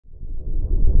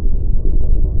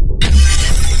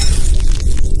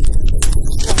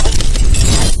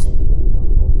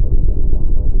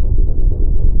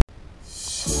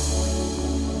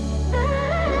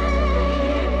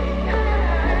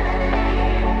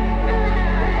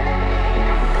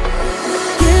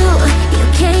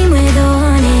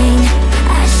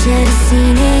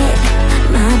seen it,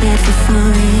 my bad for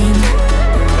falling.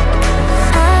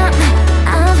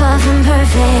 I'm far from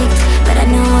perfect, but I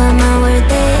know what my worth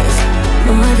is,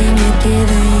 more than you're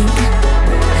giving.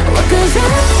 What goes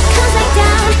up, comes back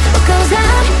down. What goes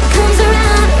out, comes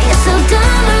around. You're so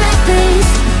dumb or reckless,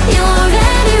 you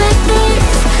already wrecked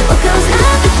this. What goes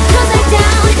up, comes back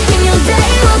down, and your day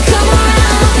will come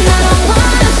around. And I don't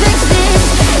wanna fix this,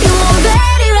 you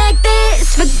already wrecked this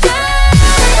for good.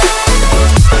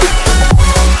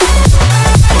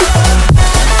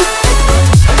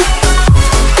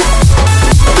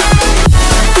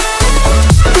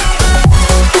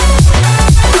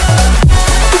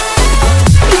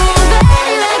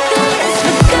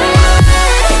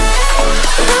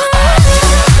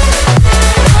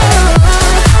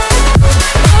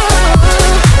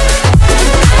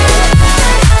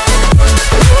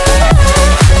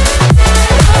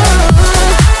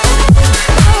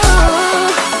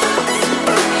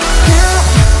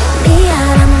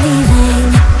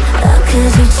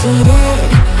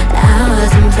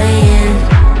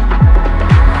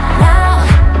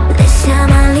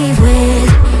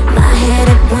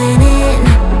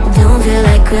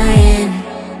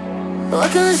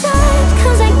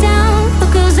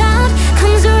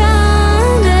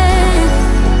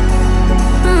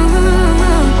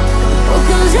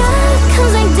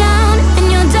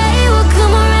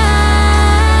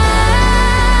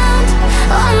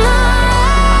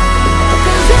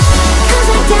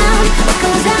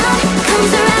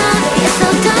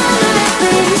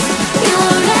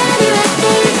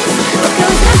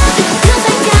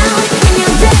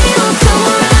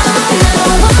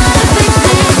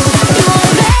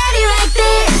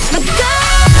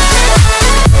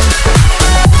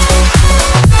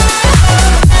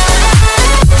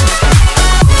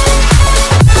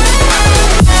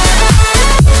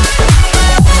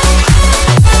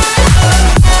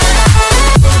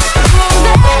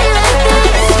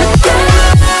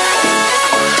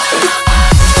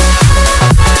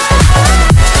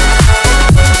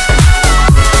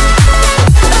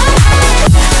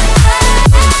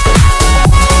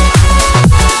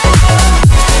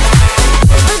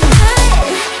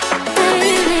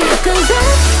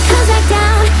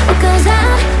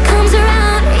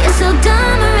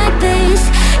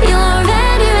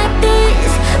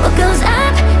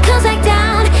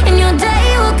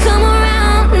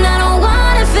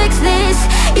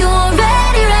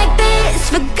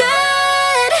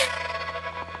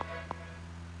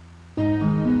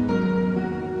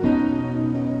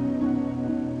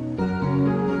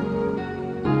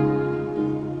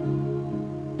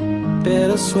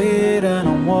 Bittersweet and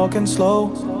I'm walking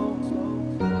slow,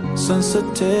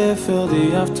 sensitive, feel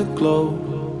the afterglow.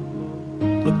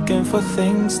 Looking for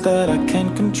things that I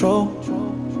can't control.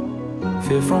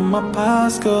 Fear from my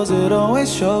past cause it always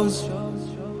shows.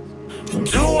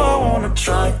 Do I wanna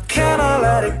try, can I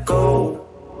let it go?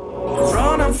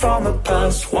 Running from the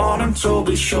past, wanting to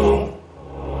be sure.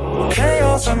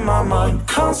 Chaos in my mind,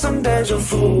 constant deja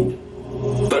vu.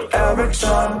 But every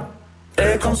time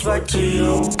it comes back to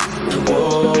you.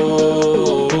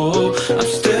 Whoa, I'm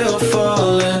still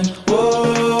falling.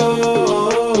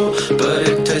 Whoa, but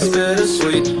it tastes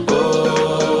bittersweet.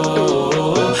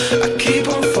 Whoa, I keep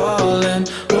on falling.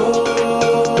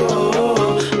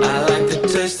 Whoa, I like the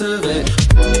taste of it.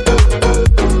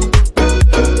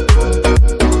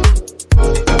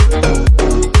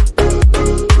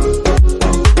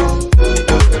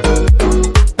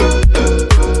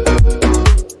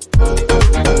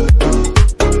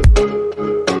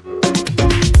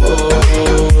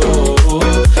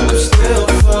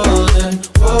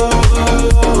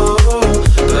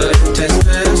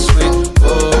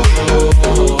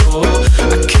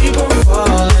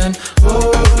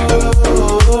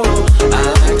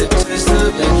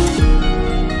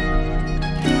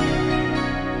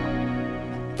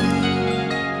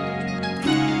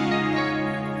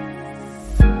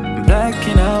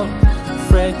 Blacking out,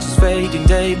 afraid just fading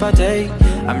day by day.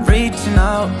 I'm reaching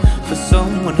out for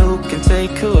someone who can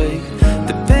take away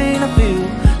the pain I feel,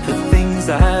 the things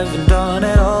I haven't done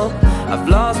at all. I've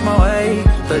lost my way,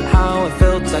 but how I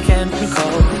felt I can't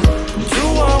recall. Do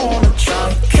I wanna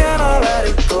try, can I let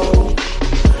it go?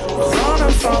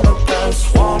 Running from the past,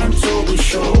 wanting to be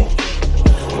sure.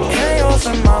 Chaos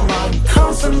in my mind,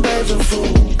 constant deja vu.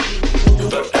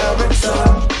 But every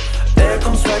time it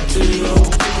comes back to you.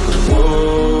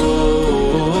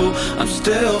 Whoa, I'm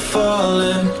still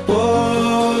falling.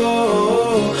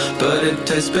 Whoa, but it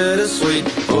tastes bittersweet.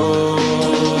 Whoa,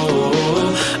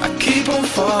 I keep on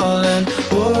falling.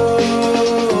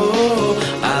 Whoa,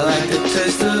 I like the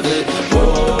taste of it.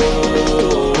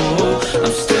 Whoa,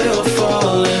 I'm still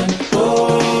falling.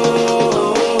 Whoa,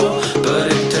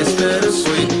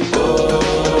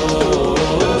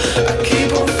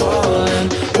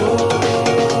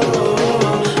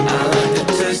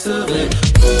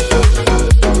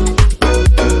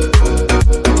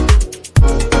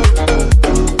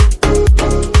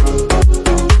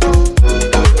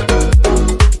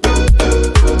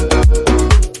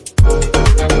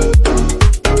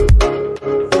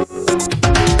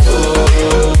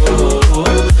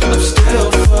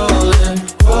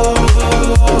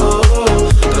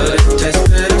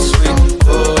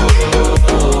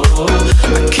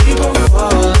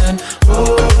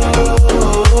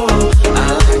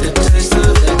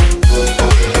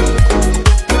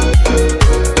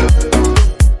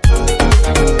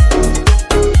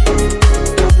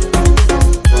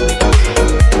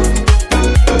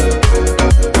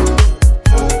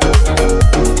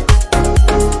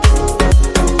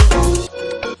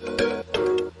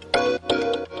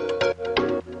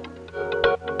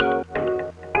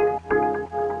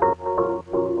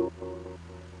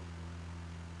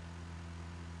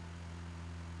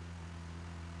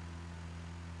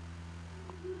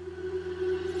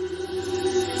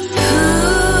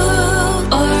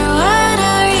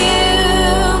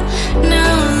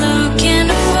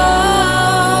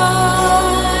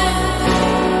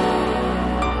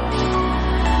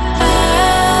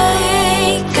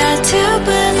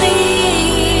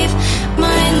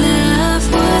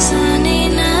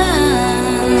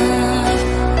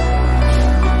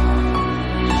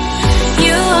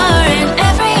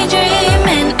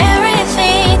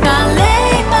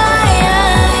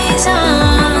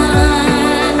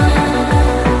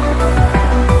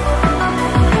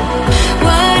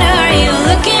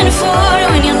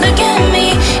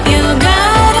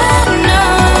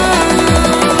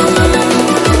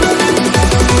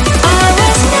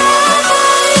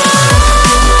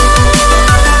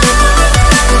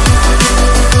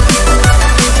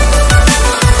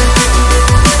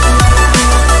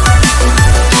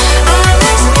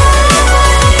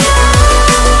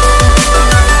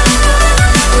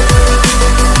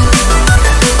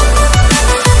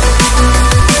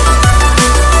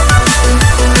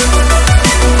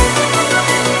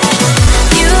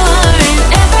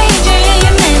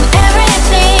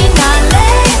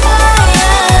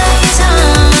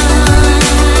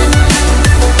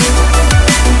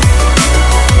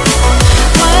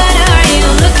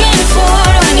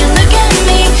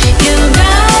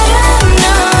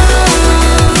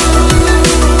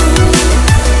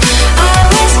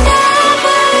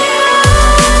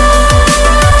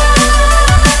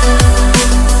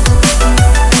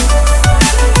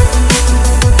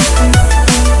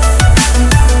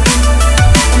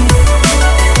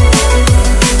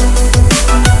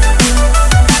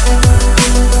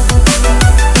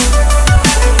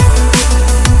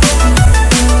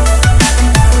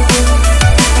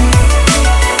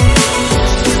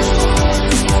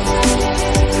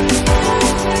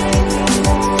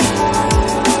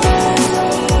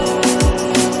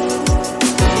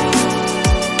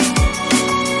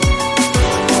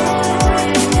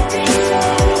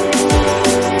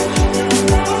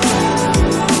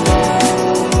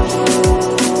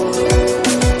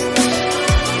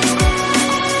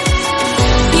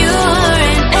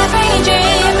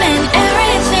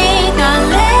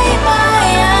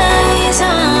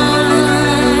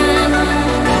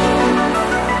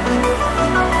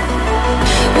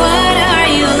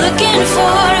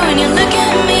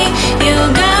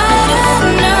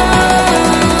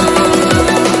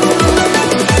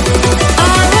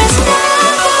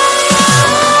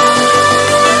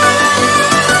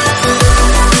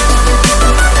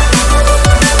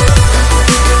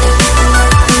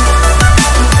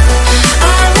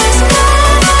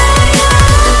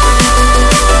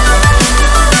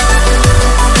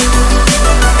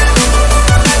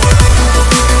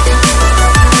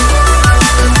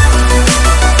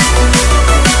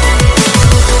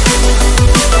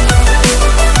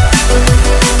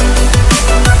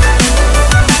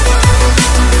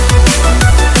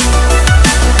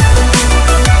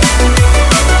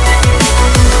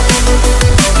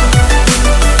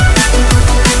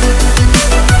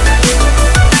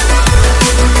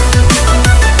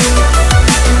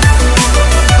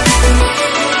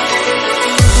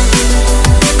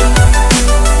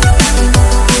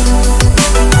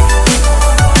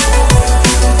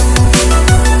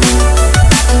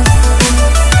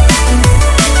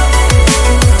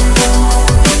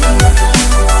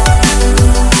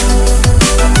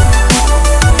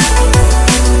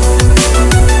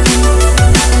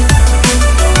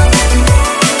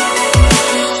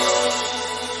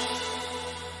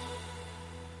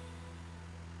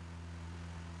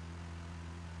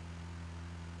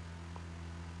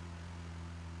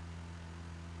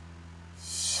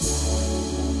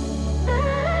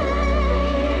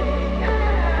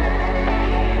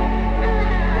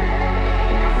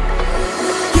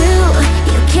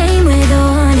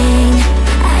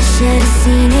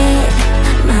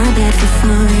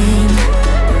 suffering.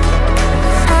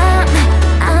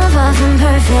 I'm far from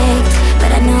perfect,